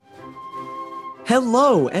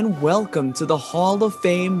Hello and welcome to the Hall of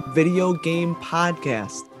Fame Video Game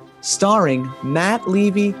Podcast, starring Matt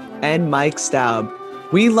Levy and Mike Staub.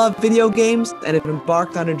 We love video games and have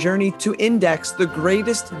embarked on a journey to index the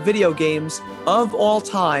greatest video games of all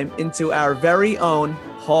time into our very own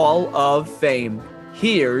Hall of Fame.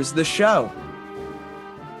 Here's the show.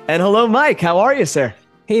 And hello, Mike. How are you, sir?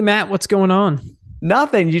 Hey, Matt. What's going on?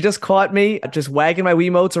 Nothing. You just caught me just wagging my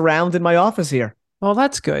Wiimotes around in my office here. Oh,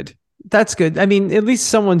 that's good. That's good. I mean, at least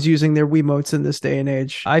someone's using their Wiimotes in this day and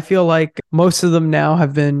age. I feel like most of them now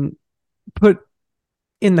have been put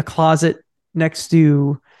in the closet next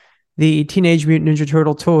to the Teenage Mutant Ninja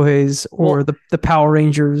Turtle toys or the Power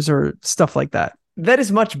Rangers or stuff like that. That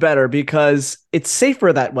is much better because it's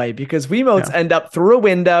safer that way, because Wiimotes end up through a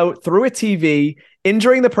window, through a TV,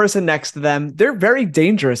 injuring the person next to them. They're very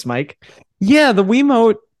dangerous, Mike. Yeah, the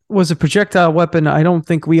Wiimote was a projectile weapon. I don't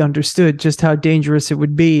think we understood just how dangerous it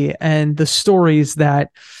would be. And the stories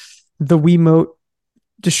that the Wiimote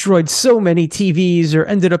destroyed so many TVs or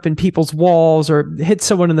ended up in people's walls or hit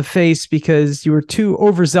someone in the face because you were too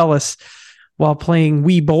overzealous while playing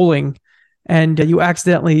Wii bowling and you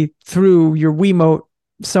accidentally threw your Wiimote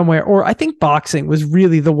somewhere. Or I think boxing was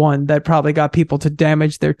really the one that probably got people to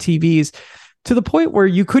damage their TVs to the point where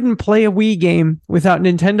you couldn't play a Wii game without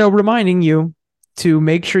Nintendo reminding you to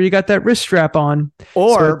make sure you got that wrist strap on.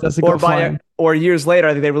 Or years later,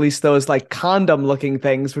 I think they released those like condom looking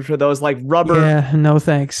things, which were those like rubber no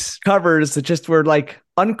thanks covers that just were like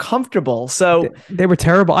uncomfortable. So they were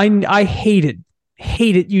terrible. I hated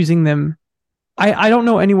using them. I don't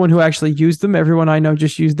know anyone who actually used them. Everyone I know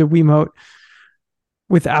just used the Wiimote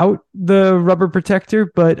without the rubber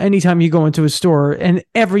protector, but anytime you go into a store and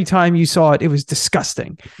every time you saw it, it was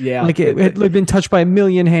disgusting. Yeah. Like it had been touched by a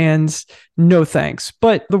million hands. No thanks.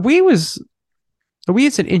 But the Wii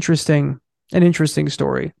is an interesting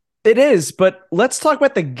story. It is, but let's talk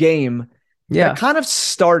about the game that kind of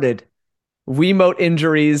started Wiimote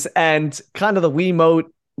injuries and kind of the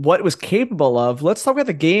Wiimote, what it was capable of. Let's talk about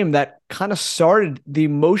the game that kind of started the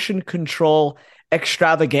motion control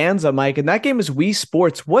extravaganza, Mike, and that game is Wii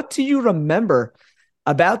Sports. What do you remember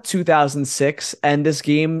about 2006 and this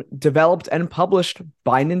game developed and published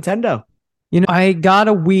by Nintendo? You know, I got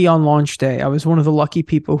a Wii on launch day. I was one of the lucky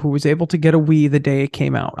people who was able to get a Wii the day it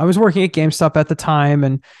came out. I was working at GameStop at the time,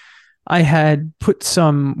 and I had put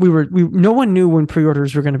some. No one knew when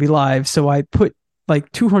pre-orders were going to be live, so I put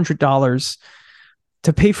like $200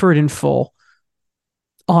 to pay for it in full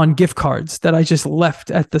on gift cards that I just left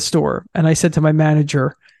at the store. And I said to my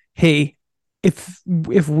manager, hey, if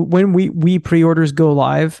when we pre-orders go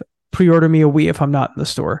live, pre-order me a Wii if I'm not in the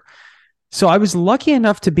store. So I was lucky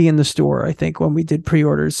enough to be in the store, I think, when we did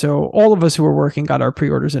pre-orders. So all of us who were working got our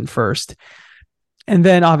pre-orders in first. And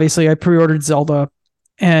then obviously I pre-ordered Zelda,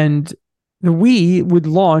 and the Wii would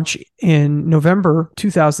launch in November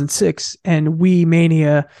 2006, and Wii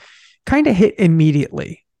Mania kind of hit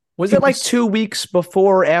immediately. Was it like 2 weeks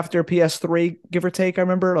before or after PS3, give or take? I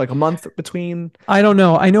remember like a month between. I don't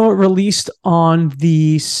know. I know it released on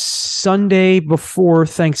the Sunday before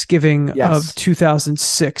Thanksgiving of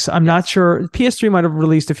 2006. I'm not sure. PS3 might have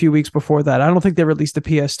released a few weeks before that. I don't think they released the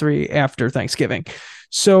PS3 after Thanksgiving.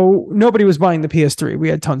 So nobody was buying the PS3. We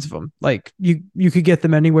had tons of them. Like you could get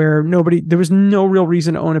them anywhere. There was no real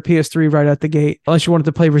reason to own a PS3 right out the gate, unless you wanted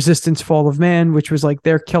to play Resistance Fall of Man, which was like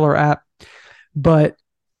their killer app. But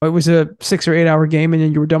it was a 6 or 8 hour game and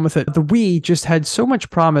then you were done with it. The Wii just had so much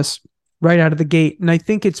promise right out of the gate. And I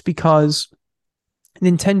think it's because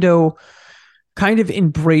Nintendo kind of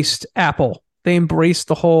embraced Apple. They embraced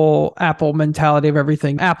the whole Apple mentality of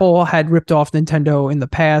everything. Apple had ripped off Nintendo in the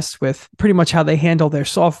past with pretty much how they handle their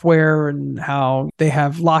software and how they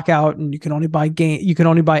have lockout and you can only buy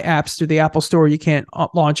apps through the Apple Store. You can't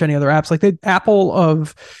launch any other apps. Like the Apple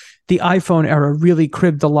of the iPhone era really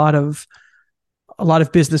cribbed a lot of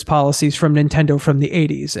business policies from Nintendo from the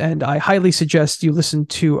 80s. And I highly suggest you listen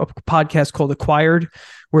to a podcast called Acquired,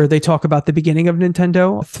 where they talk about the beginning of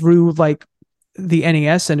Nintendo through like the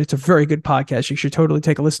NES. And it's a very good podcast. You should totally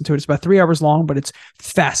take a listen to it. It's about 3 hours long, but it's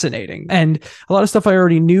fascinating. And a lot of stuff I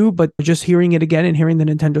already knew, but just hearing it again and hearing the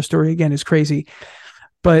Nintendo story again is crazy.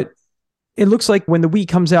 But it looks like when the Wii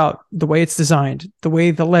comes out, the way it's designed, the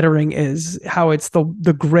way the lettering is, how it's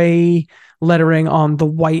the gray lettering on the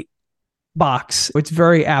white box. It's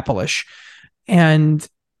very Apple-ish. And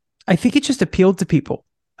I think it just appealed to people.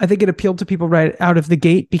 I think it appealed to people right out of the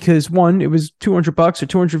gate because one, it was $200 or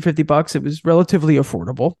 $250. It was relatively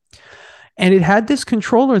affordable. And it had this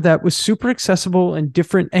controller that was super accessible and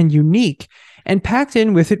different and unique. And packed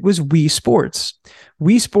in with it was Wii Sports.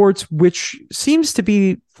 Wii Sports, which seems to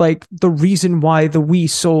be like the reason why the Wii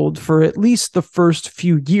sold for at least the first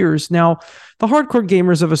few years. Now, the hardcore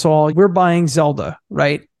gamers of us all, we're buying Zelda,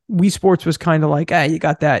 right? Wii Sports was kind of like, you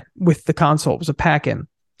got that with the console. It was a pack-in.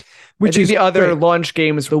 Which is the other launch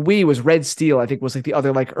games. The Wii was Red Steel, I think was like the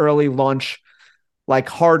other like early launch, like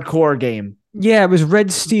hardcore game. Yeah, it was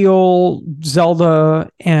Red Steel, Zelda,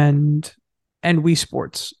 and Wii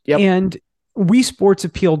Sports. Yep. And Wii Sports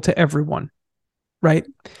appealed to everyone, right?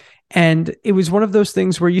 And it was one of those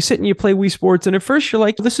things where you sit and you play Wii Sports, and at first you're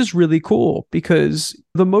like, this is really cool because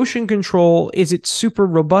the motion control, is it super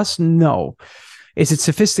robust? No. Is it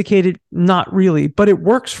sophisticated? Not really, but it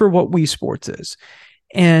works for what Wii Sports is.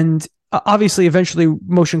 And obviously, eventually,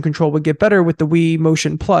 motion control would get better with the Wii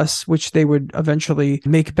Motion Plus, which they would eventually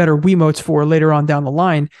make better Wiimotes for later on down the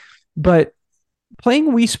line. But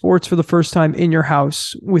playing Wii Sports for the first time in your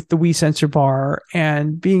house with the Wii sensor bar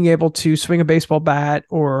and being able to swing a baseball bat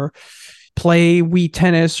or play Wii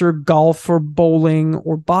tennis or golf or bowling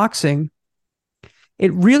or boxing,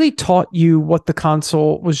 it really taught you what the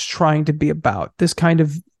console was trying to be about. This kind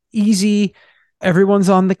of easy, everyone's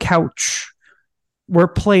on the couch. We're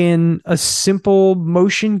playing a simple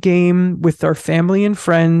motion game with our family and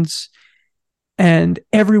friends, and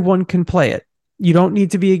everyone can play it. You don't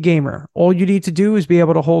need to be a gamer. All you need to do is be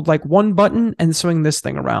able to hold like one button and swing this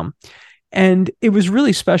thing around. And it was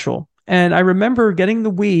really special. And I remember getting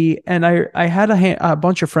the Wii, and I had a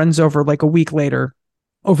bunch of friends over like a week later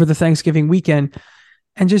over the Thanksgiving weekend,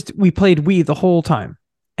 and we played Wii the whole time.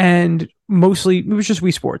 And mostly it was just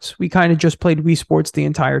Wii Sports. We kind of just played Wii Sports the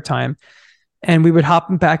entire time. And we would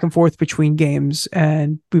hop back and forth between games,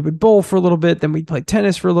 and we would bowl for a little bit. Then we'd play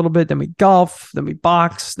tennis for a little bit. Then we'd golf. Then we'd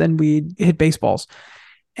box. Then we'd hit baseballs.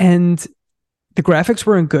 And the graphics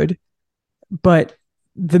weren't good, but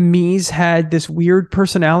the Miis had this weird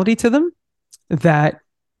personality to them that,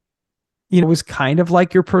 was kind of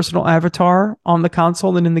like your personal avatar on the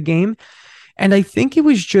console and in the game. And I think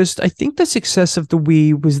the success of the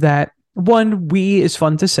Wii was that, one, Wii is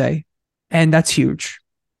fun to say, and that's huge.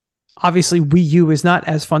 Obviously, Wii U is not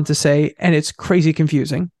as fun to say, and it's crazy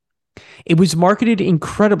confusing. It was marketed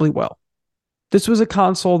incredibly well. This was a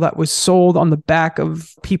console that was sold on the back of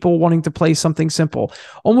people wanting to play something simple,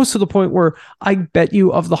 almost to the point where I bet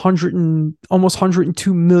you of the almost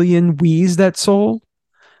 102 million Wiis that sold,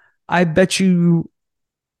 I bet you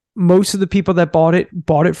most of the people that bought it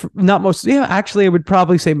for, not most. Yeah, actually, I would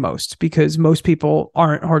probably say most, because most people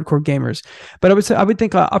aren't hardcore gamers. But I would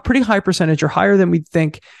think a pretty high percentage, or higher than we'd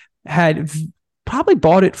think, had probably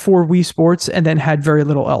bought it for Wii Sports and then had very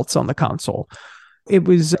little else on the console.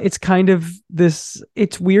 It's kind of this,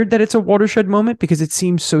 it's weird that it's a watershed moment because it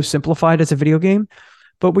seems so simplified as a video game.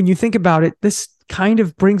 But when you think about it, this kind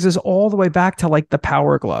of brings us all the way back to like the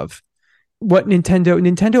Power Glove. What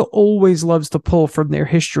Nintendo always loves to pull from their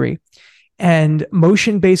history. And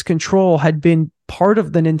motion-based control had been part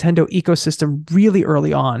of the Nintendo ecosystem really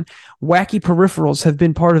early on. Wacky peripherals have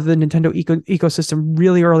been part of the Nintendo ecosystem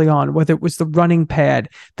really early on, whether it was the running pad,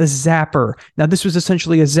 the zapper. Now, this was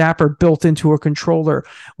essentially a zapper built into a controller,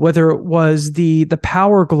 whether it was the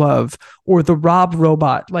Power Glove or the Rob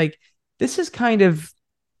Robot. Like, this is kind of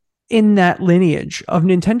in that lineage of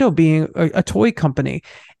Nintendo being a toy company.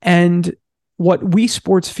 And what Wii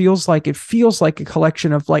Sports feels like, it feels like a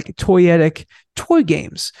collection of like toyetic toy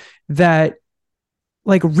games that,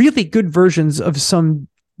 like, really good versions of some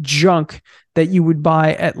junk that you would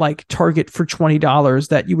buy at like Target for $20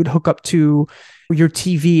 that you would hook up to your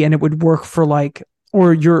TV and it would work for like,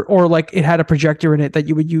 or like it had a projector in it that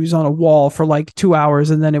you would use on a wall for like 2 hours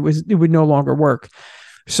and then it would no longer work.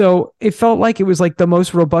 So it felt like it was like the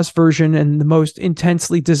most robust version and the most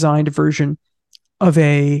intensely designed version of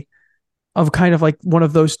kind of like one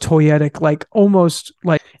of those toyetic, like almost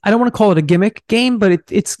like, I don't want to call it a gimmick game, but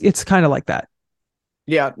it's kind of like that.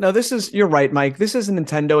 Yeah, no, you're right, Mike. This is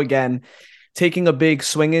Nintendo again, taking a big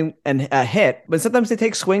swing and a hit, but sometimes they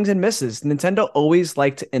take swings and misses. Nintendo always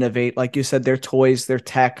liked to innovate. Like you said, their toys, their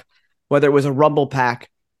tech, whether it was a Rumble Pack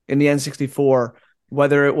in the N64,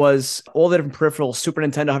 whether it was all the different peripherals, Super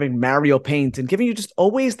Nintendo having Mario Paint and giving you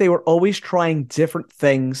they were always trying different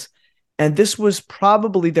things. And this was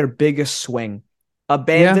probably their biggest swing,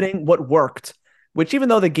 abandoning what worked, which even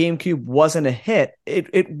though the GameCube wasn't a hit,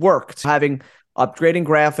 it worked. Upgrading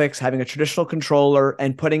graphics, having a traditional controller,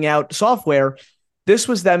 and putting out software. This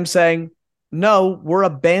was them saying, no, we're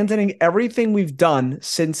abandoning everything we've done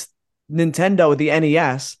since Nintendo, the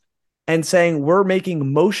NES, and saying we're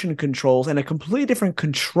making motion controls and a completely different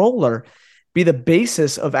controller be the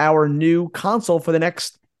basis of our new console for the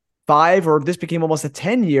next or this became almost a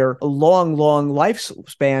 10-year, a long, long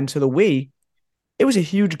lifespan to the Wii. It was a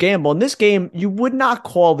huge gamble. In this game, you would not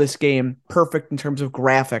call this game perfect in terms of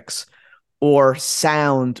graphics or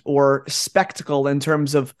sound or spectacle in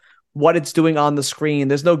terms of what it's doing on the screen.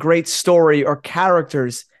 There's no great story or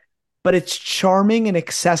characters, but it's charming and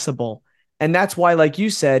accessible. And that's why, like you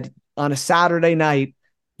said, on a Saturday night,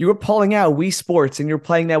 you were pulling out Wii Sports and you're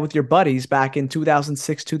playing that with your buddies back in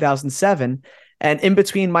 2006, 2007. And in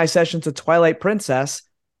between my sessions of Twilight Princess,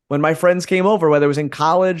 when my friends came over, whether it was in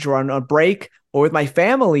college or on a break or with my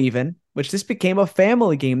family even, which this became a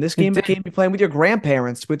family game. This game became playing with your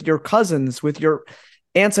grandparents, with your cousins, with your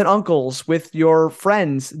aunts and uncles, with your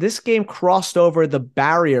friends. This game crossed over the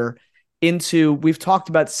barrier into, we've talked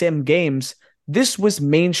about sim games. This was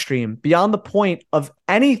mainstream beyond the point of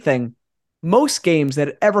anything, most games that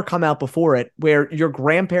had ever come out before it, where your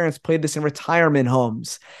grandparents played this in retirement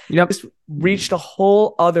homes. This reached a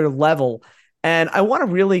whole other level. And I want to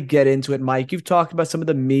really get into it, Mike. You've talked about some of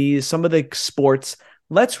the Mii's, some of the sports.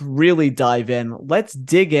 Let's really dive in. Let's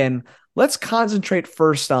dig in. Let's concentrate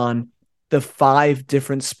first on the 5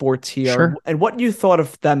 different sports here and what you thought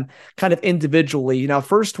of them kind of individually. Now,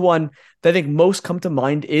 first one that I think most come to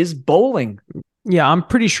mind is bowling. Yeah, I'm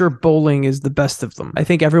pretty sure bowling is the best of them. I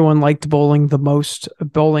think everyone liked bowling the most.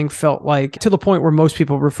 Bowling felt like, to the point where most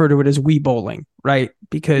people refer to it as Wii bowling, right?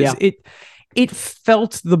 Because it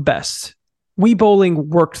felt the best. Wii bowling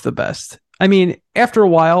worked the best. I mean, after a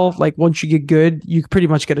while, like once you get good, you pretty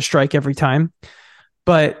much get a strike every time.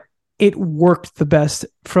 But it worked the best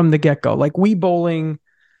from the get-go. Like Wii bowling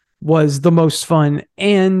was the most fun,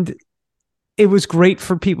 and it was great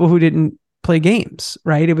for people who didn't play games,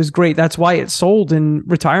 right? It was great. That's why it sold in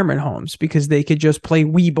retirement homes, because they could just play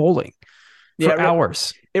Wii bowling for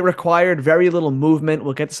hours. It required very little movement.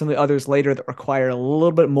 We'll get to some of the others later that require a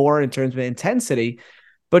little bit more in terms of intensity,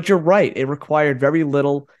 but you're right. It required very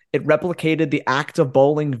little. It replicated the act of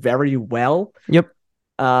bowling very well. Yep.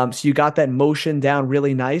 So you got that motion down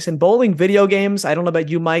really nice. And bowling video games, I don't know about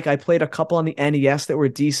you, Mike. I played a couple on the NES that were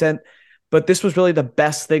decent, but this was really the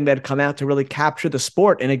best thing that had come out to really capture the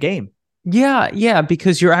sport in a game. Yeah,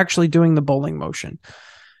 because you're actually doing the bowling motion.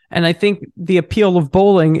 And I think the appeal of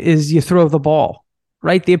bowling is you throw the ball,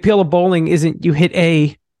 right? The appeal of bowling isn't you hit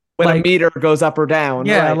A when a meter goes up or down.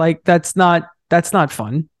 Yeah, right? Like that's not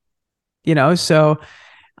fun, So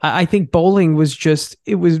I think bowling was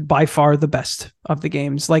it was by far the best of the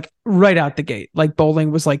games, like right out the gate. Like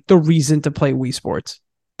bowling was like the reason to play Wii Sports.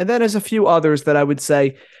 And then there's a few others that I would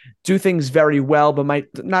say do things very well, but might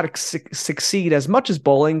not succeed as much as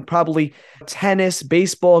bowling. Probably tennis,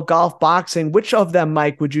 baseball, golf, boxing. Which of them,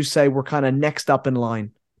 Mike, would you say were kind of next up in line?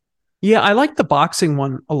 Yeah, I liked the boxing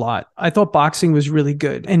one a lot. I thought boxing was really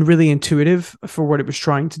good and really intuitive for what it was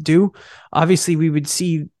trying to do. Obviously, we would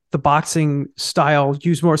see the boxing style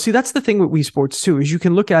used more. See, that's the thing with Wii Sports too, is you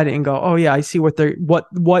can look at it and go, oh yeah, I see what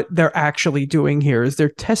they're actually doing here is they're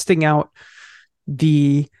testing out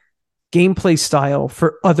the gameplay style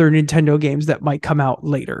for other Nintendo games that might come out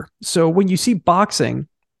later. So when you see boxing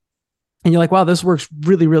and you're like, wow, this works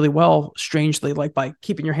really, really well, strangely, like by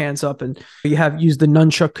keeping your hands up, and you have used the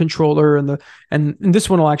nunchuck controller and this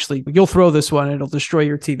one will actually, you'll throw this one, it'll destroy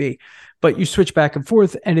your TV, but you switch back and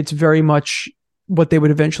forth, and it's very much what they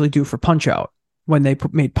would eventually do for Punch-Out when they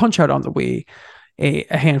made Punch-Out on the Wii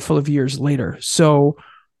a handful of years later. So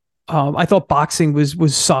I thought boxing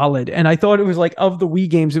was solid, and I thought it was like, of the Wii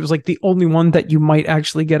games, it was like the only one that you might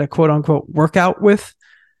actually get a quote unquote workout with.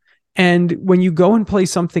 And when you go and play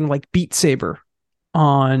something like Beat Saber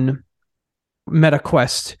on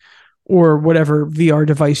MetaQuest or whatever VR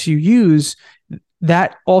device you use,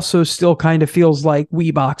 that also still kind of feels like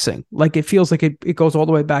Wii boxing. Like it feels like it goes all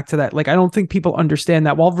the way back to that. Like I don't think people understand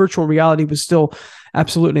that while virtual reality was still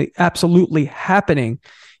absolutely happening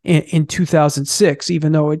in 2006,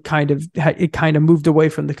 even though it kind of moved away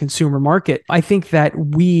from the consumer market. I think that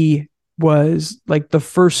Wii was like the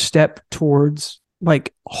first step towards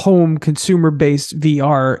like home consumer-based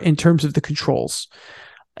VR in terms of the controls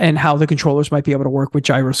and how the controllers might be able to work with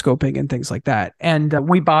gyroscoping and things like that. And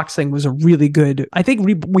Wii Boxing was a really good, I think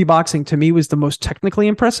Wii Boxing to me was the most technically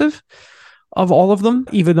impressive of all of them.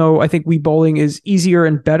 Even though I think Wii Bowling is easier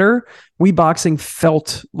and better, Wii Boxing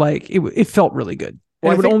felt like it felt really good.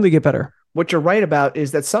 Well, and it would only get better. What you're right about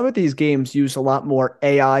is that some of these games use a lot more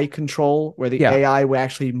AI control, where the AI will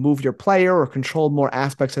actually move your player or control more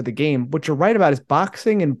aspects of the game. What you're right about is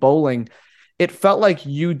boxing and bowling, it felt like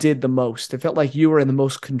you did the most. It felt like you were in the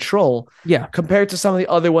most control. Yeah. Compared to some of the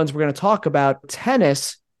other ones we're going to talk about.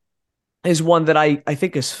 Tennis is one that I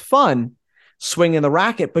think is fun, swinging the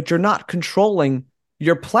racket, but you're not controlling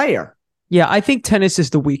your player. Yeah, I think tennis is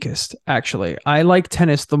the weakest, actually. I like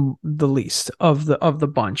tennis the least of the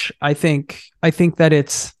bunch. I think that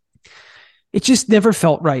it just never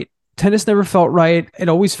felt right. Tennis never felt right. It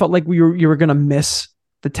always felt like you were gonna miss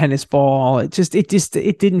the tennis ball. It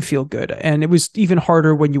didn't feel good. And it was even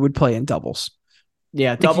harder when you would play in doubles.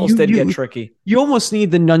 Yeah, doubles did get tricky. You almost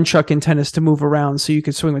need the nunchuck in tennis to move around so you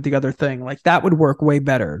could swing with the other thing. Like that would work way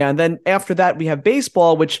better. And then after that, we have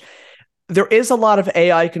baseball, which there is a lot of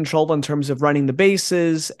AI control in terms of running the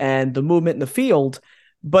bases and the movement in the field,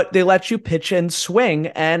 but they let you pitch and swing.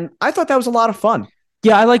 And I thought that was a lot of fun.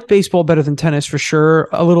 Yeah, I like baseball better than tennis for sure.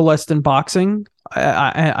 A little less than boxing.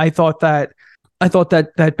 I thought that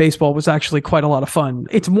baseball was actually quite a lot of fun.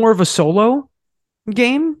 It's more of a solo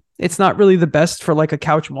game. It's not really the best for like a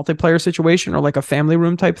couch multiplayer situation or like a family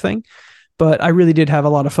room type thing, but I really did have a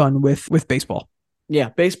lot of fun with baseball. Yeah,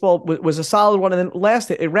 baseball was a solid one. And then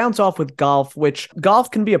last, it rounds off with golf, which golf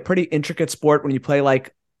can be a pretty intricate sport when you play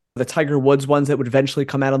like the Tiger Woods ones that would eventually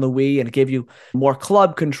come out on the Wii, and it gave you more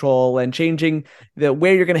club control and changing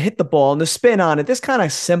where you're going to hit the ball and the spin on it. This kind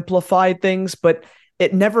of simplified things, but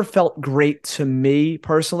it never felt great to me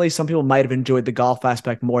personally. Some people might have enjoyed the golf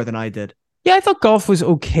aspect more than I did. Yeah, I thought golf was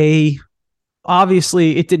okay.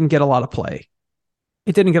 Obviously, it didn't get a lot of play.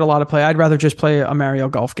 I'd rather just play a Mario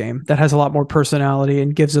Golf game that has a lot more personality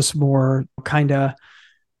and gives us more kind of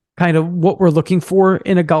what we're looking for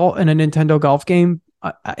in a Nintendo golf game.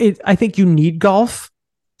 I think you need golf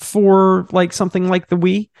for like something like the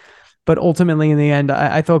Wii, but ultimately in the end,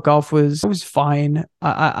 I thought golf was fine.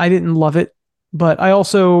 I didn't love it, but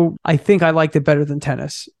I think I liked it better than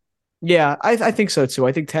tennis. Yeah, I think so too.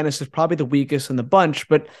 I think tennis is probably the weakest in the bunch,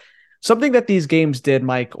 but something that these games did,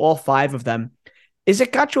 Mike, all 5 of them, is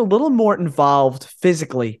it got you a little more involved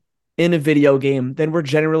physically in a video game than we're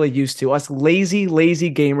generally used to. Us lazy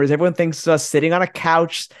gamers, everyone thinks us sitting on a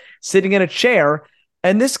couch, sitting in a chair,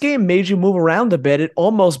 and this game made you move around a bit. It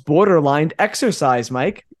almost borderlined exercise,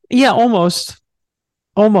 Mike. Yeah, almost.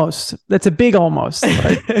 That's a big almost.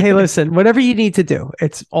 Hey, listen, whatever you need to do,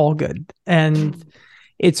 it's all good. And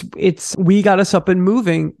we got us up and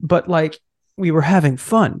moving, but like we were having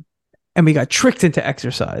fun and we got tricked into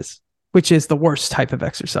exercise, which is the worst type of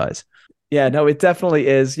exercise. Yeah, no, it definitely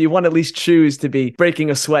is. You want to at least choose to be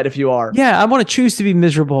breaking a sweat if you are. Yeah, I want to choose to be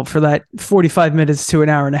miserable for that 45 minutes to an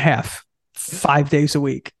hour and a half, 5 days a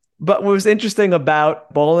week. But what was interesting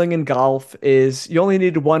about bowling and golf is you only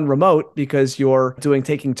needed one remote because you're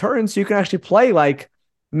taking turns. You can actually play like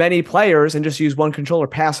many players and just use one controller,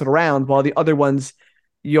 pass it around, while the other ones,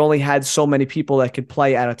 you only had so many people that could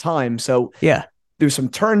play at a time. So yeah, there's some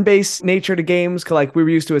turn-based nature to games like we were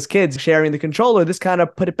used to as kids, sharing the controller. This kind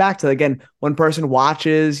of put it back to, again, one person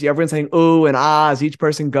watches, everyone's saying ooh and ah as each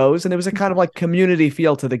person goes, and it was a kind of like community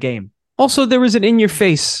feel to the game. Also, there was an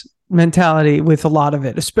in-your-face mentality with a lot of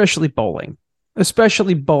it, especially bowling,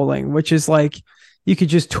 which is like you could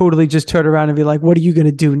just totally just turn around and be like, what are you going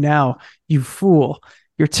to do now, you fool?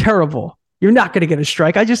 You're terrible. You're not going to get a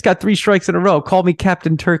strike. I just got 3 strikes in a row. Call me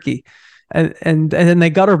Captain Turkey. And then they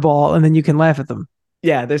gutter ball, and then you can laugh at them.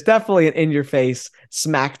 Yeah, there's definitely an in-your-face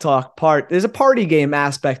smack talk part. There's a party game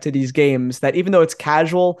aspect to these games that, even though it's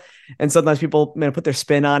casual and sometimes people put their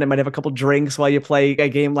spin on it, might have a couple drinks while you play a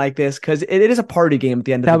game like this, because it is a party game at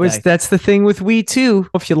the end of the day. That's the thing with Wii too.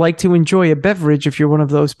 If you like to enjoy a beverage, if you're one of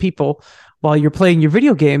those people, while you're playing your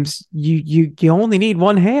video games, you only need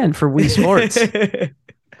one hand for Wii Sports.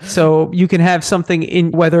 So you can have something in,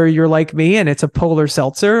 whether you're like me and it's a polar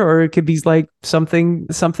seltzer, or it could be like something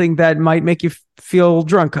that might make you feel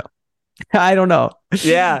drunk. I don't know.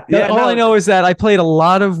 Yeah. All I know is that I played a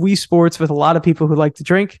lot of Wii Sports with a lot of people who like to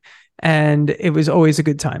drink, and it was always a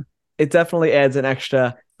good time. It definitely adds an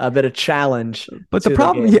extra bit of challenge. But the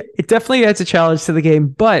problem, it definitely adds a challenge to the game.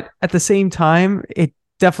 But at the same time, it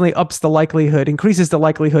definitely increases the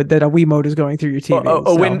likelihood that a Wiimote is going through your TV.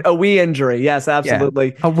 A Wii injury. Yes, absolutely.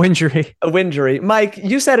 Yeah, a winjury. A winjury. Mike,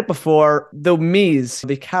 you said it before, the Miis,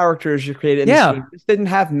 the characters you created in this game. This didn't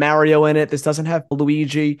have Mario in it. This doesn't have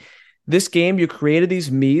Luigi. This game, you created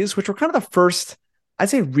these Miis, which were kind of the first,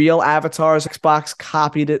 I'd say, real avatars. Xbox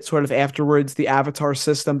copied it sort of afterwards, the avatar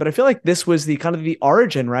system. But I feel like this was the kind of the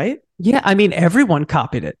origin, right? Yeah, I mean, everyone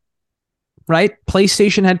copied it, right?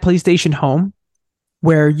 PlayStation had PlayStation Home,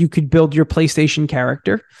 where you could build your PlayStation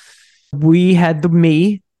character. We had the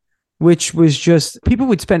Mii, which was just, people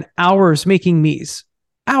would spend hours making Miis.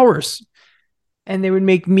 Hours. And they would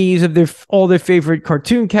make Miis of all their favorite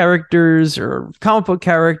cartoon characters or comic book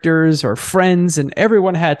characters or friends, and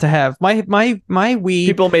everyone had to have my Wii.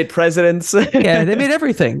 People made presidents. Yeah, they made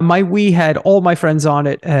everything. My Wii had all my friends on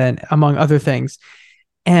it, and among other things.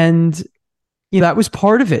 And that was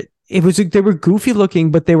part of it. they were goofy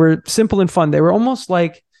looking, but they were simple and fun. They were almost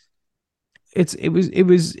like it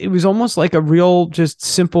was almost like a real, just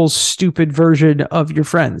simple, stupid version of your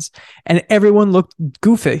friends. And everyone looked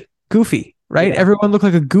goofy, right? Yeah. Everyone looked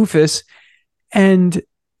like a goofus, and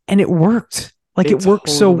it worked. Like it worked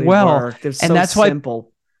so well. And so that's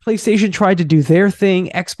simple. Why PlayStation tried to do their thing.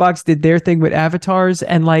 Xbox did their thing with avatars,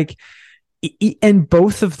 and and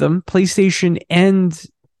both of them, PlayStation and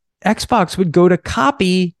Xbox, would go to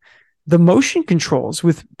copy the motion controls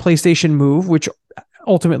with PlayStation Move, which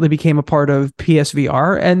ultimately became a part of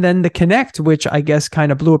PSVR, and then the Kinect, which I guess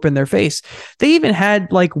kind of blew up in their face. They even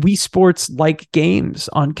had like Wii Sports like games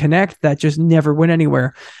on Kinect that just never went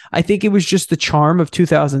anywhere. I think it was just the charm of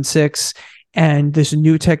 2006 and this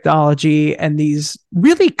new technology and these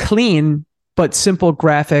really clean but simple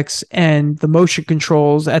graphics and the motion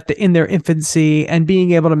controls in their infancy, and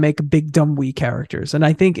being able to make big dumb Wii characters. And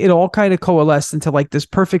I think it all kind of coalesced into like this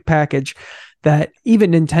perfect package that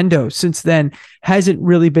even Nintendo since then hasn't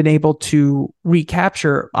really been able to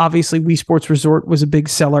recapture. Obviously, Wii Sports Resort was a big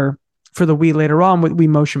seller for the Wii later on with Wii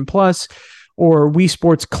Motion Plus, or Wii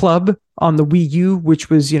Sports Club on the Wii U, which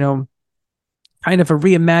was, kind of a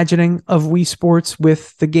reimagining of Wii Sports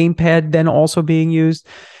with the gamepad then also being used.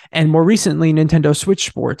 And more recently, Nintendo Switch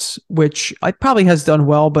Sports, which probably has done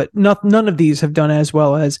well, but none of these have done as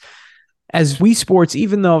well as Wii Sports,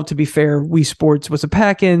 even though, to be fair, Wii Sports was a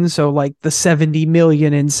pack-in, so like the 70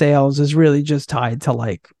 million in sales is really just tied to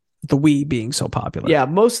like the Wii being so popular. Yeah,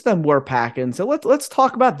 most of them were pack-in. So let's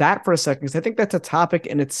talk about that for a second, because I think that's a topic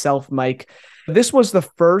in itself, Mike. This was the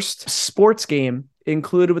first sports game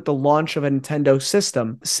included with the launch of a Nintendo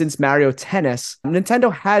system since Mario Tennis.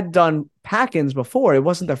 Nintendo had done pack-ins before. It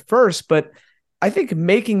wasn't the first, but I think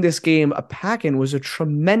making this game a pack-in was a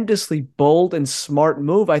tremendously bold and smart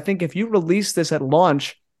move. I think if you release this at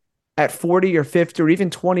launch at $40 or $50 or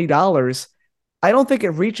even $20, I don't think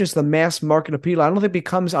it reaches the mass market appeal. I don't think it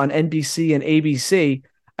becomes on NBC and ABC.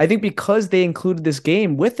 I think because they included this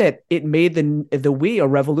game with it, it made the Wii a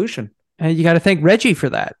revolution. And you got to thank Reggie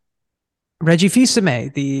for that. Reggie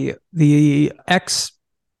Fils-Aimé, the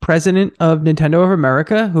ex-president of Nintendo of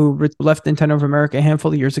America, who left Nintendo of America a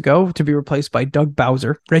handful of years ago to be replaced by Doug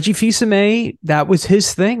Bowser. Reggie Fils-Aimé, that was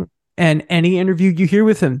his thing. And any interview you hear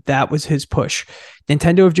with him, that was his push.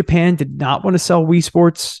 Nintendo of Japan did not want to sell Wii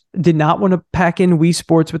Sports, did not want to pack in Wii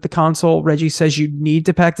Sports with the console. Reggie says you need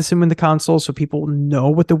to pack this in with the console so people know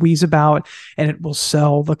what the Wii's about, and it will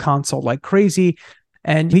sell the console like crazy.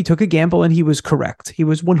 And he took a gamble, and he was correct. He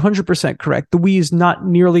was 100% correct. The Wii is not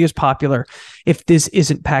nearly as popular if this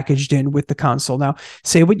isn't packaged in with the console. Now,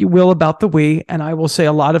 say what you will about the Wii, and I will say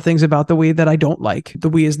a lot of things about the Wii that I don't like. The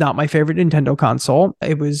Wii is not my favorite Nintendo console.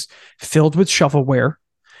 It was filled with shovelware.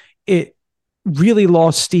 It really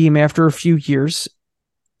lost steam after a few years.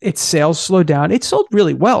 Its sales slowed down. It sold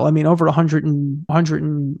really well. I mean, over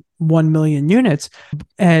 101 million units.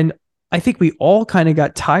 And I think we all kind of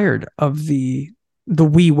got tired of the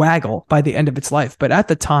Wii waggle by the end of its life. But at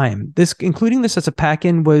the time, including this as a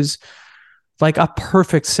pack-in was like a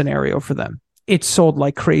perfect scenario for them. It sold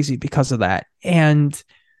like crazy because of that. And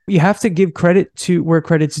you have to give credit to where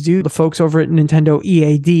credit's due. The folks over at Nintendo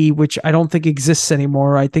EAD, which I don't think exists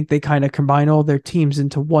anymore. I think they kind of combine all their teams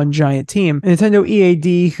into one giant team. Nintendo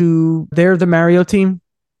EAD, they're the Mario team.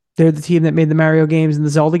 They're the team that made the Mario games and the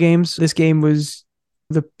Zelda games. This game was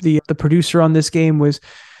the producer on this game was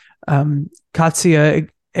Katsuya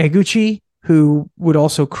Eguchi, who would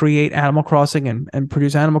also create Animal Crossing and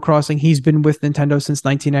produce Animal Crossing. He's been with Nintendo since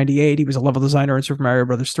 1998. He was a level designer in Super Mario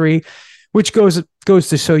Bros. 3, which goes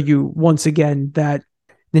to show you once again that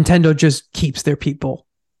Nintendo just keeps their people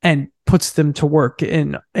and puts them to work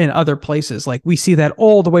in other places. Like we see that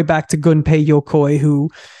all the way back to Gunpei Yokoi, who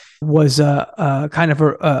was kind of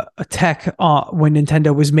a tech when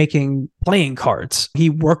Nintendo was making playing cards. He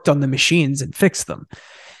worked on the machines and fixed them.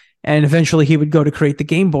 And eventually he would go to create the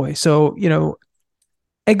Game Boy. So,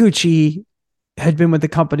 Eguchi had been with the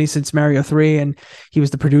company since Mario 3, and he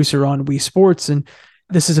was the producer on Wii Sports. And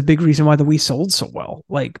this is a big reason why the Wii sold so well.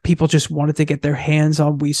 Like people just wanted to get their hands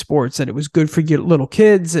on Wii Sports, and it was good for your little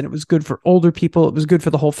kids, and it was good for older people. It was good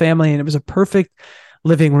for the whole family, and it was a perfect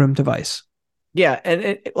living room device. Yeah.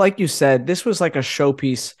 And like you said, this was like a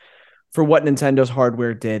showpiece for what Nintendo's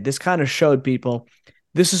hardware did. This kind of showed people,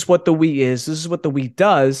 this is what the Wii is. This is what the Wii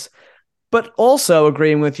does. But also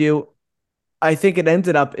agreeing with you, I think it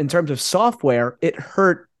ended up, in terms of software, it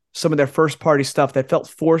hurt some of their first-party stuff that felt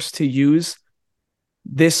forced to use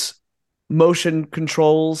this motion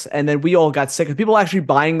controls. And then we all got sick of people actually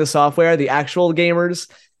buying the software. The actual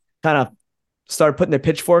gamers kind of started putting their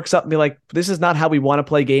pitchforks up and be like, this is not how we want to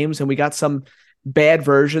play games. And we got some bad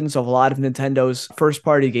versions of a lot of Nintendo's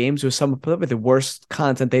first-party games. It was some of the worst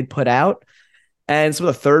content they'd put out. And some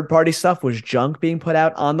of the third-party stuff was junk being put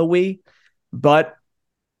out on the Wii. But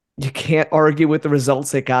you can't argue with the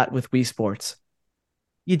results it got with Wii Sports.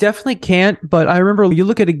 You definitely can't, but I remember you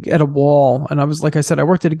look at a wall, and like I said, I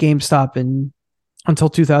worked at a GameStop until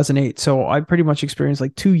 2008. So I pretty much experienced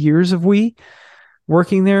like 2 years of Wii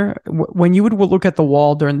working there. When you would look at the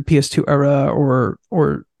wall during the PS2 era or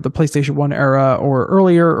the PlayStation 1 era or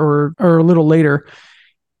earlier or a little later,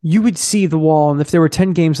 you would see the wall. And if there were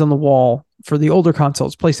 10 games on the wall for the older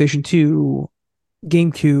consoles, PlayStation 2,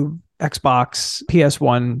 GameCube, Xbox,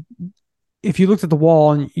 PS1, if you looked at the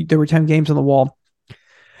wall and there were 10 games on the wall,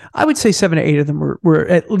 I would say 7 to 8 of them were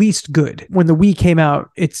at least good. When the Wii came out,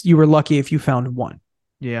 you were lucky if you found one.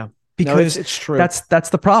 Yeah. Because it's true. That's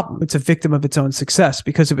the problem. It's a victim of its own success.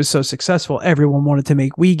 Because it was so successful, everyone wanted to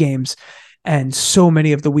make Wii games, and so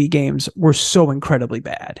many of the Wii games were so incredibly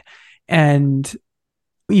bad. And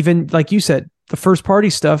even like you said, the first party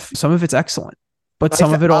stuff, some of it's excellent. But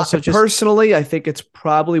some of it also just... Personally, I think it's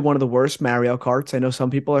probably one of the worst Mario Karts. I know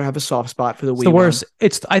some people have a soft spot for the Wii. It's the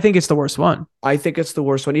worst. I think it's the worst one. I think it's the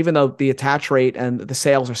worst one. Even though the attach rate and the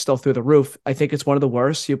sales are still through the roof, I think it's one of the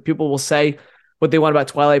worst. People will say what they want about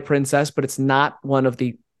Twilight Princess, but it's not one of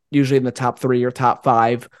the, usually in the top 3 or top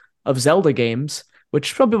 5 of Zelda games,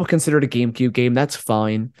 which some people consider it a GameCube game. That's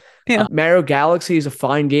fine. Yeah. Mario Galaxy is a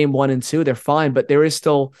fine game, 1 and 2. They're fine, but there is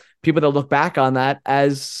still people that look back on that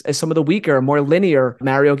as some of the weaker, more linear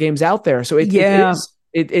Mario games out there. So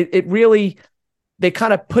it really, they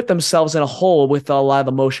kind of put themselves in a hole with a lot of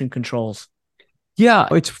the motion controls. Yeah,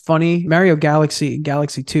 it's funny. Mario Galaxy and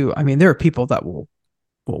Galaxy 2, I mean, there are people that will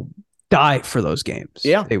die for those games.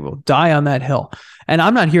 Yeah. They will die on that hill. And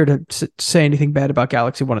I'm not here to say anything bad about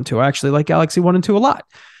Galaxy 1 and 2. I actually like Galaxy 1 and 2 a lot.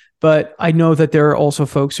 But I know that there are also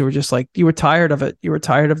folks who are just like, you were tired of it. You were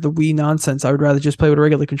tired of the Wii nonsense. I would rather just play with a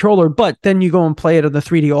regular controller. But then you go and play it on the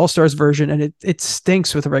 3D All-Stars version, and it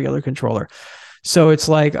stinks with a regular controller. So it's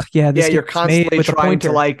like, you're constantly trying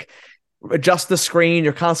to like adjust the screen.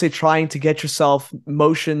 You're constantly trying to get yourself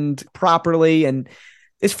motioned properly, and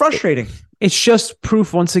it's frustrating. It's just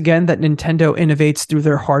proof once again that Nintendo innovates through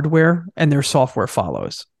their hardware and their software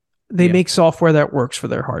follows. They make software that works for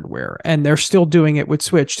their hardware, and they're still doing it with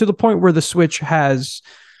Switch, to the point where the Switch has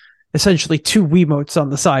essentially 2 Wiimotes on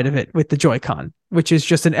the side of it with the Joy-Con, which is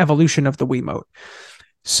just an evolution of the Wiimote.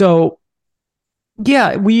 So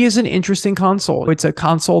yeah, Wii is an interesting console. It's a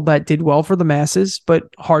console that did well for the masses, but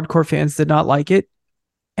hardcore fans did not like it.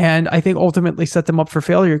 And I think ultimately set them up for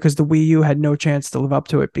failure, because the Wii U had no chance to live up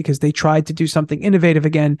to it, because they tried to do something innovative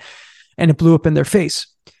again and it blew up in their face.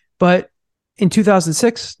 But in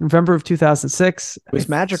 2006, November of 2006, it was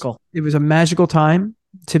magical. It was a magical time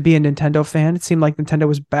to be a Nintendo fan. It seemed like Nintendo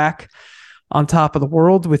was back on top of the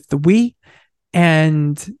world with the Wii,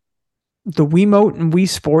 and the Wiimote and Wii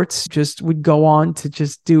Sports just would go on to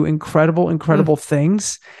just do incredible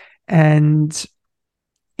things. And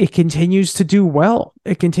it continues to do well.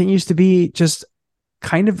 It continues to be just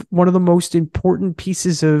kind of one of the most important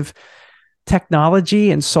pieces of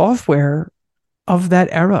technology and software of that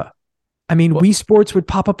era. I mean, Wii Sports would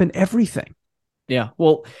pop up in everything. Yeah.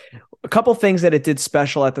 Well, a couple things that it did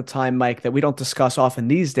special at the time, Mike, that we don't discuss often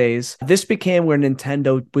these days. This became where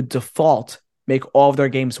Nintendo would default make all of their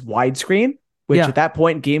games widescreen, which at that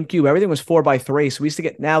point, GameCube, everything was 4:3. So we used to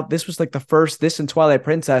get, now this was like this and Twilight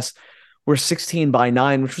Princess were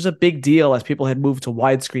 16:9, which was a big deal as people had moved to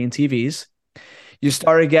widescreen TVs. You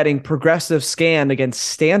started getting progressive scan against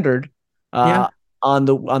standard on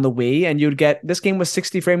the Wii, and you'd get, this game was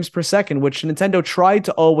 60 frames per second, which Nintendo tried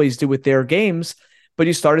to always do with their games, but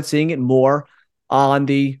you started seeing it more on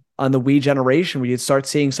the Wii generation, where you'd start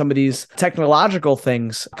seeing some of these technological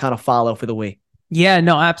things kind of follow for the Wii. Yeah,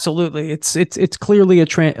 no, absolutely. It's clearly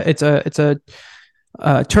it's a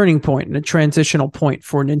turning point and a transitional point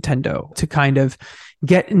for Nintendo to kind of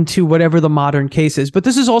get into whatever the modern case is. But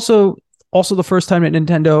this is also the first time that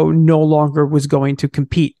Nintendo no longer was going to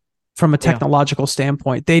compete from a technological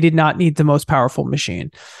standpoint. They did not need the most powerful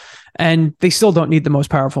machine, and they still don't need the most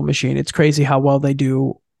powerful machine. It's crazy how well they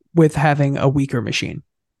do with having a weaker machine.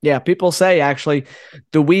 Yeah, people say actually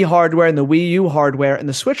the Wii hardware and the Wii U hardware and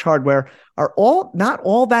the Switch hardware are not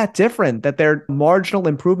all that different, that they're marginal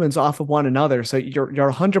improvements off of one another. So you're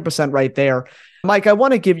 100% right there. Mike, I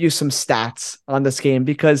want to give you some stats on this game,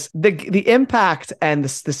 because the impact and the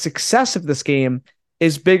success of this game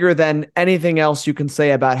is bigger than anything else you can say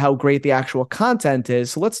about how great the actual content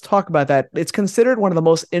is. So let's talk about that. It's considered one of the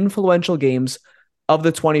most influential games of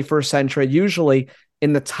the 21st century, usually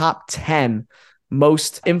in the top 10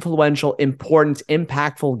 most influential, important,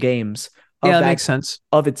 impactful games of that makes sense.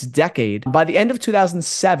 Of its decade. By the end of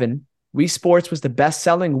 2007, Wii Sports was the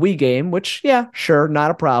best-selling Wii game, which, yeah, sure,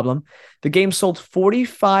 not a problem. The game sold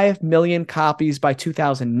 45 million copies by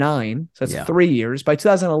 2009, so that's 3 years. By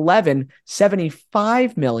 2011,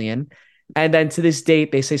 75 million. And then to this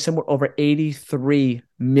date, they say somewhere over 83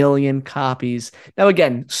 million copies. Now,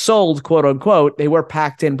 again, sold, quote unquote, they were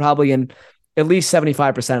packed in probably in at least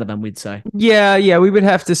 75% of them, we'd say. Yeah, we would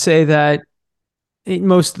have to say that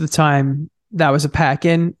most of the time that was a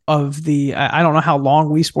pack-in of the, I don't know how long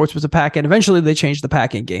Wii Sports was a pack-in. Eventually, they changed the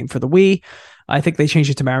pack-in game for the Wii. I think they changed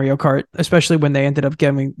it to Mario Kart, especially when they ended up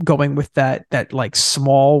going with that like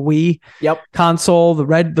small Wii console, the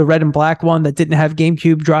red and black one that didn't have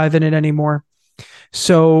GameCube drive in it anymore.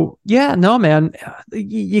 So yeah, no, man,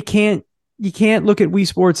 you can't look at Wii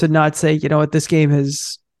Sports and not say, you know what, this game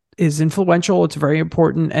is influential. It's very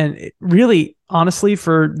important. And it really, honestly,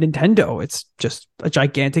 for Nintendo, it's just a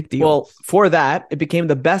gigantic deal. Well, for that, it became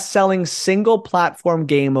the best-selling single platform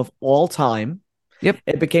game of all time. Yep.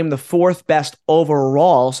 It became the 4th best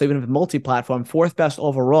overall. So even if multi-platform, 4th best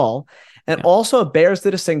overall. And also it bears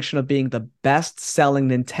the distinction of being the best-selling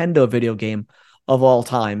Nintendo video game of all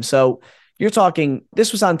time. So you're talking,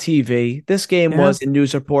 this was on TV. This game was in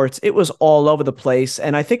news reports. It was all over the place.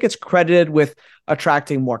 And I think it's credited with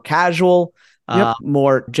attracting more casual,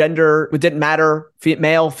 more gender. It didn't matter,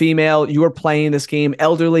 male, female. You were playing this game,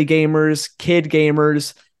 elderly gamers, kid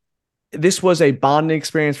gamers. This was a bonding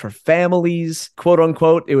experience for families, quote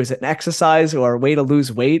unquote. It was an exercise or a way to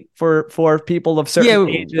lose weight for people of certain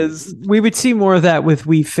ages. We would see more of that with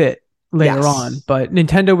Wii Fit later on, but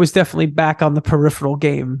Nintendo was definitely back on the peripheral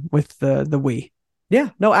game with the Wii. Yeah,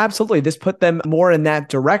 no, absolutely. This put them more in that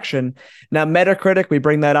direction. Now, Metacritic, we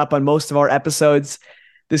bring that up on most of our episodes.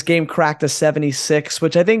 This game cracked a 76,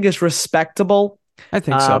 which I think is respectable. I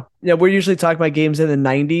think so. Yeah, we're usually talking about games in the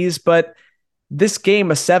 90s, but this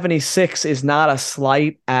game, a 76, is not a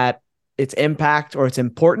slight at its impact or its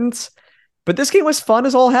importance. But this game was fun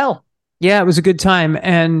as all hell. Yeah, it was a good time.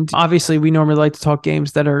 And obviously, we normally like to talk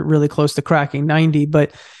games that are really close to cracking 90,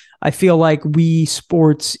 but I feel like Wii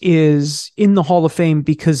Sports is in the Hall of Fame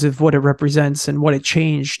because of what it represents and what it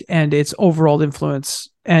changed and its overall influence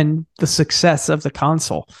and the success of the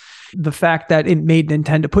console. The fact that it made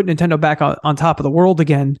put Nintendo back on top of the world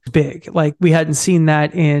again, big. Like, we hadn't seen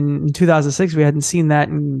that in 2006. We hadn't seen that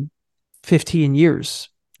in 15 years.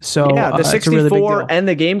 So yeah, the 64 really and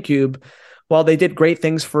the GameCube, while they did great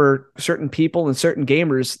things for certain people and certain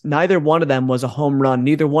gamers, neither one of them was a home run.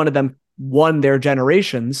 Neither one of them won their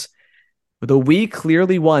generations. The Wii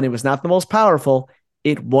clearly won. It was not the most powerful.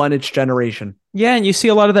 It won its generation. Yeah, and you see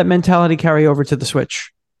a lot of that mentality carry over to the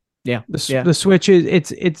Switch. Yeah, the Switch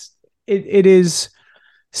it is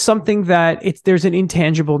something that there's an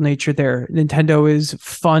intangible nature there. Nintendo is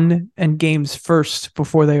fun and games first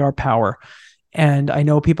before they are power. And I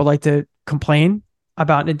know people like to complain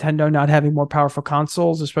about Nintendo not having more powerful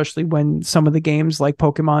consoles, especially when some of the games like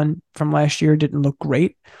Pokemon from last year didn't look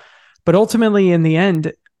great. But ultimately, in the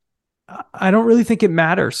end, I don't really think it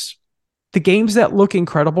matters. The games that look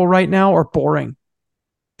incredible right now are boring.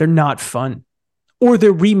 They're not fun. Or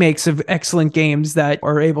they're remakes of excellent games that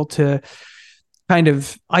are able to kind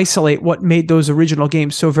of isolate what made those original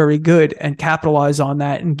games so very good and capitalize on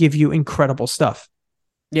that and give you incredible stuff.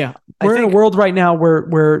 Yeah. We're in a world right now where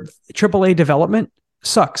AAA development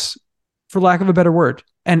sucks, for lack of a better word.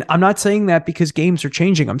 And I'm not saying that because games are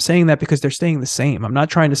changing. I'm saying that because they're staying the same. I'm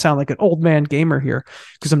not trying to sound like an old man gamer here,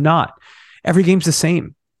 because I'm not. Every game's the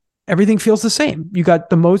same. Everything feels the same. You got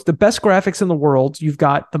the best graphics in the world. You've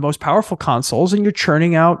got the most powerful consoles, and you're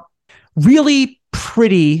churning out really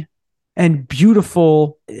pretty and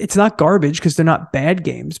beautiful. It's not garbage because they're not bad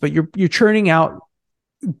games, but you're churning out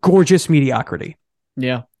gorgeous mediocrity.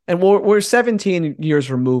 Yeah. And we're 17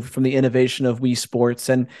 years removed from the innovation of Wii Sports.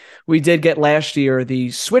 And we did get last year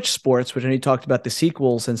the Switch Sports, which I know you talked about the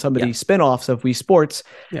sequels and some of the spinoffs of Wii Sports.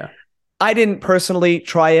 Yeah. I didn't personally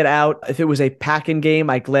try it out. If it was a pack-in game,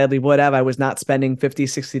 I gladly would have. I was not spending $50,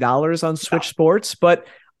 $60 on Switch Sports, but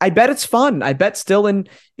I bet it's fun. I bet still in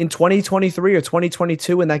 2023 or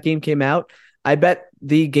 2022 when that game came out, I bet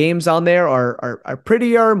the games on there are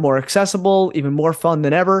prettier, more accessible, even more fun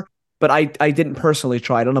than ever. But I didn't personally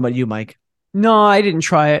try. I don't know about you, Mike. No, I didn't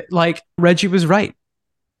try it. Like, Reggie was right.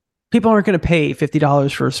 People aren't going to pay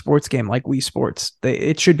 $50 for a sports game like Wii Sports.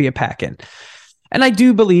 It should be a pack-in. And I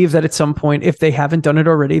do believe that at some point, if they haven't done it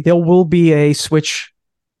already, there will be a Switch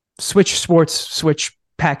Sports Switch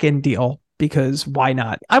pack-in deal, because why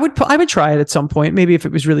not? I would try it at some point, maybe if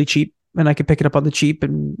it was really cheap and I could pick it up on the cheap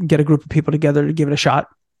and get a group of people together to give it a shot.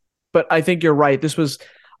 But I think you're right. This was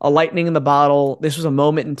a lightning in the bottle. This was a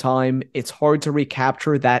moment in time. It's hard to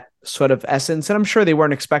recapture that sort of essence. And I'm sure they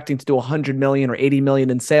weren't expecting to do 100 million or 80 million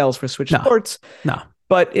in sales for Switch Sports. No.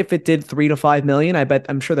 But if it did 3 to 5 million,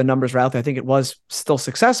 I'm sure the numbers are out there. I think it was still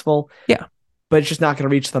successful. Yeah. But it's just not going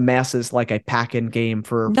to reach the masses like a pack-in game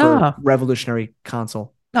for revolutionary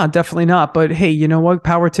console. No, definitely not. But hey, you know what?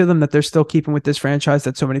 Power to them that they're still keeping with this franchise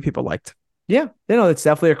that so many people liked. Yeah, it's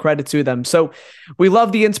definitely a credit to them. So we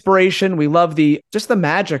love the inspiration. We love just the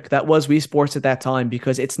magic that was Wii Sports at that time,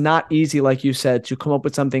 because it's not easy, like you said, to come up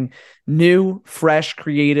with something new, fresh,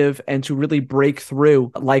 creative, and to really break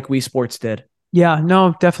through like Wii Sports did. Yeah,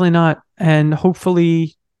 no, definitely not. And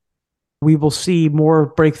hopefully we will see more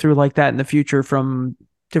breakthrough like that in the future from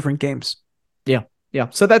different games. Yeah.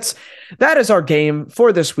 So that is our game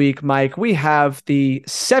for this week, Mike. We have the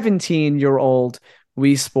 17-year-old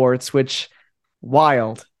Wii Sports, which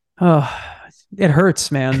wild. Oh, it hurts,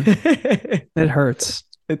 man. It hurts.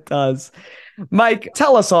 It does. Mike,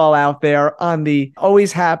 tell us all out there on the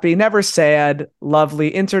always happy, never sad, lovely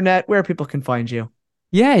internet where people can find you.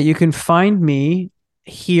 Yeah, you can find me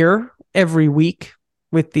here every week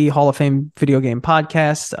with the Hall of Fame video game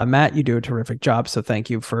podcast. Matt, you do a terrific job, so thank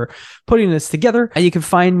you for putting this together. You can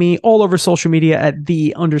find me all over social media at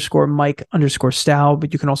 _Mike_Stow,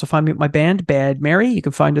 but you can also find me at my band, Bad Mary. You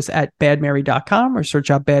can find us at badmary.com or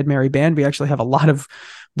search out Bad Mary Band. We actually have a lot of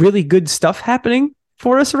really good stuff happening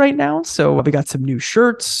for us right now. So we got some new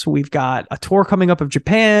shirts. We've got a tour coming up of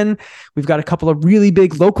Japan. We've got a couple of really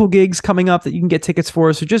big local gigs coming up that you can get tickets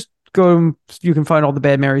for. So just go, you can find all the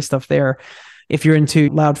Bad Mary stuff there. If you're into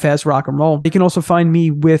loud, fast rock and roll, you can also find me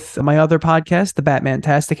with my other podcast, the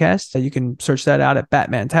Batman-tasticast. You can search that out at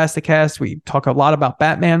Batman-tasticast. We talk a lot about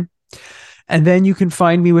Batman. And then you can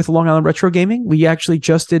find me with Long Island Retro Gaming. We actually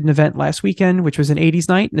just did an event last weekend, which was an 80s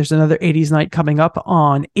night. And there's another 80s night coming up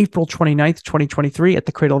on April 29th, 2023 at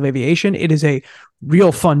the Cradle of Aviation. It is a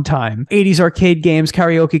real fun time. 80s arcade games,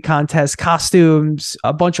 karaoke contests, costumes,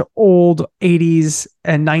 a bunch of old 80s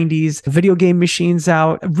and 90s video game machines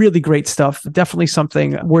out. Really great stuff. Definitely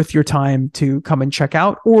something worth your time to come and check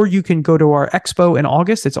out. Or you can go to our expo in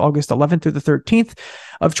August. It's August 11th through the 13th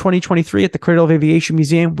of 2023 at the Cradle of Aviation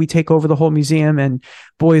Museum. We take over the whole museum, and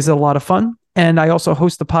boy, is it a lot of fun. And I also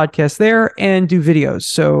host the podcast there and do videos.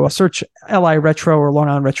 So search LI Retro or Long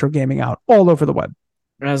Island Retro Gaming out all over the web.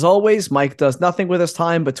 And as always, Mike does nothing with his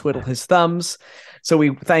time but twiddle his thumbs. So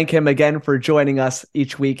we thank him again for joining us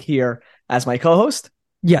each week here as my co-host.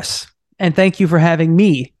 Yes. And thank you for having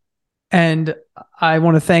me. And I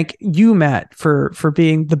want to thank you, Matt, for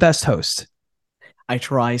being the best host. I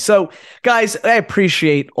try. So, guys, I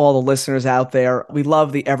appreciate all the listeners out there. We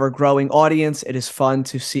love the ever-growing audience. It is fun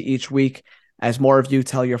to see each week as more of you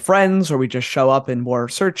tell your friends, or we just show up in more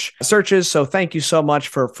searches. So thank you so much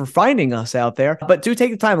for finding us out there. But do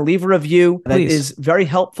take the time to leave a review. That is very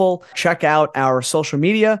helpful. Check out our social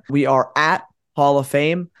media. We are at Hall of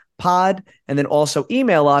Fame Pod, and then also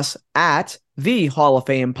email us at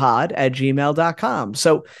thehalloffamepod@gmail.com.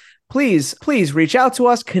 So please reach out to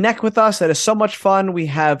us, connect with us. That is so much fun. We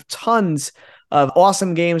have tons of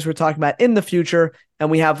awesome games we're talking about in the future,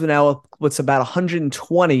 and we have now what's about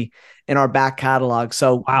 120 in our back catalog.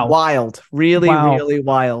 So wild, really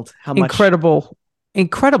wild. How much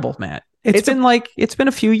incredible, Matt. It's been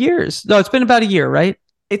a few years. No, it's been about a year, right?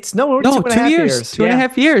 It's 2.5 years.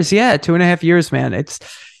 2.5 years. Yeah, 2.5 years, man.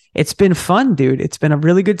 It's been fun, dude. It's been a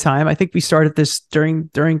really good time. I think we started this during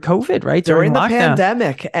COVID, right? During the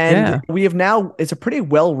pandemic. And we have now, it's a pretty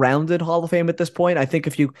well-rounded Hall of Fame at this point. I think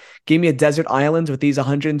if you gave me a desert island with these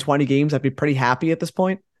 120 games, I'd be pretty happy at this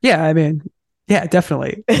point. Yeah, I mean, yeah,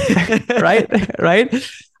 definitely. Right.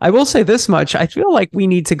 I will say this much. I feel like we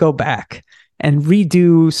need to go back and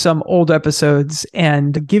redo some old episodes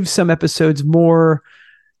and give some games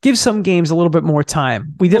a little bit more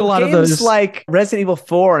time. We did a lot of those, like Resident Evil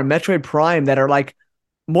 4 and Metroid Prime, that are like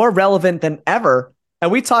more relevant than ever. And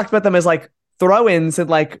we talked about them as like throw-ins, and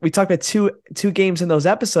like we talked about two games in those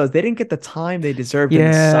episodes. They didn't get the time they deserved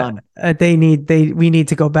in the sun. We need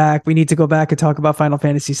to go back. We need to go back and talk about Final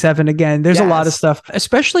Fantasy VII again. There's a lot of stuff,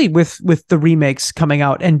 especially with the remakes coming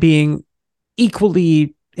out and being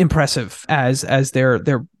equally impressive as their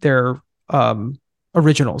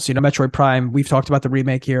originals. You know, Metroid Prime, we've talked about the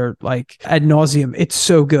remake here like ad nauseum. It's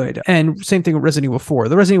so good. And same thing with Resident Evil 4.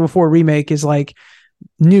 The Resident Evil 4 remake is like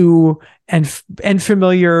new and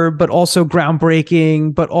familiar, but also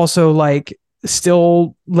groundbreaking, but also like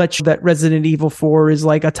still let you that Resident Evil 4 is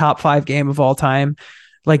like a top 5 game of all time.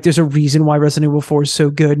 Like there's a reason why Resident Evil 4 is so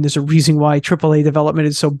good, and there's a reason why AAA development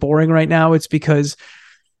is so boring right now. It's because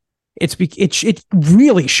it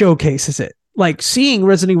really showcases it. Like seeing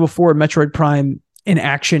Resident Evil 4 and Metroid Prime in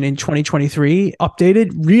action in 2023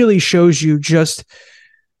 updated really shows you just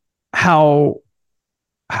how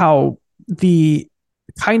the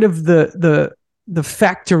kind of the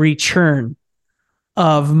factory churn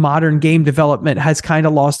of modern game development has kind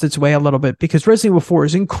of lost its way a little bit, because Resident Evil 4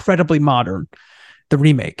 is incredibly modern. The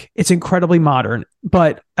remake, it's incredibly modern,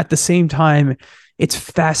 but at the same time, it's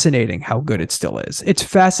fascinating how good it still is. It's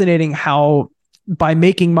fascinating how by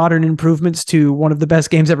making modern improvements to one of the best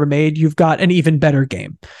games ever made, you've got an even better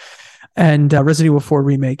game. And Resident Evil 4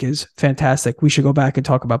 remake is fantastic. We should go back and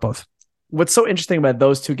talk about both. What's so interesting about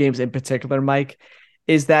those two games in particular, Mike,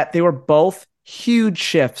 is that they were both huge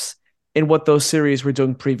shifts in what those series were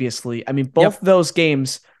doing previously. I mean, both those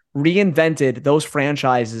games reinvented those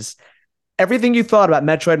franchises. Everything you thought about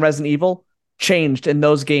Metroid and Resident Evil changed in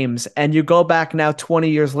those games. And you go back now 20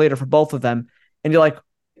 years later for both of them, and you're like,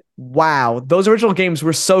 wow, those original games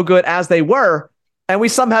were so good as they were. And we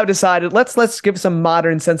somehow decided, let's give some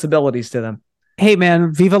modern sensibilities to them. Hey,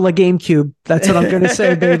 man, viva la GameCube. That's what I'm going to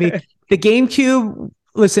say, baby. The GameCube,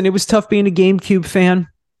 listen, it was tough being a GameCube fan.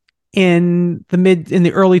 In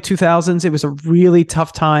the early 2000s, it was a really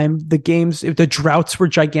tough time. The droughts were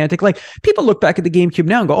gigantic. Like, people look back at the GameCube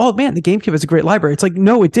now and go, oh man, the GameCube has a great library. It's like,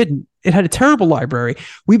 no, it didn't. It had a terrible library.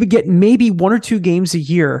 We would get maybe 1 or 2 games a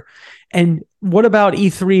year. And what about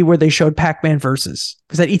E3 where they showed Pac-Man Versus?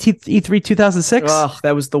 Was that E3 2006? Oh,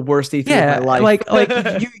 that was the worst E3 of my life. Like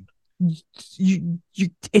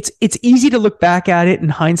it's easy to look back at it in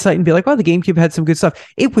hindsight and be like, well, the GameCube had some good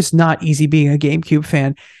stuff. It was not easy being a GameCube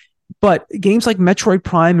fan. But games like Metroid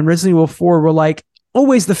Prime and Resident Evil 4 were like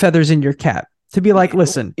always the feathers in your cap to be like,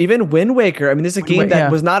 listen. Even Wind Waker. I mean, this is a game that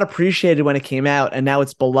was not appreciated when it came out, and now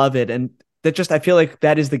it's beloved. And that just, I feel like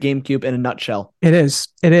that is the GameCube in a nutshell. It is.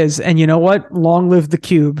 It is. And you know what? Long live the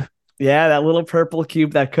cube. Yeah, that little purple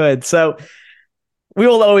cube that could. So we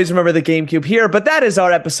will always remember the GameCube here, but that is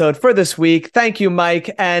our episode for this week. Thank you, Mike.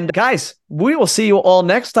 And guys, we will see you all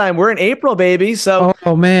next time. We're in April, baby. So,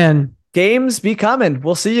 oh man. Games be coming.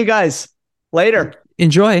 We'll see you guys later.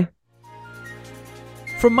 Enjoy.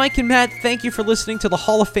 From Mike and Matt, thank you for listening to the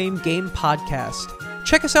Hall of Fame Game Podcast.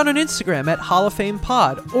 Check us out on Instagram at Hall of Fame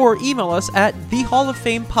Pod or email us at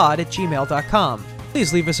thehalloffamepod@gmail.com.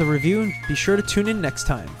 Please leave us a review and be sure to tune in next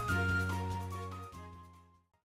time.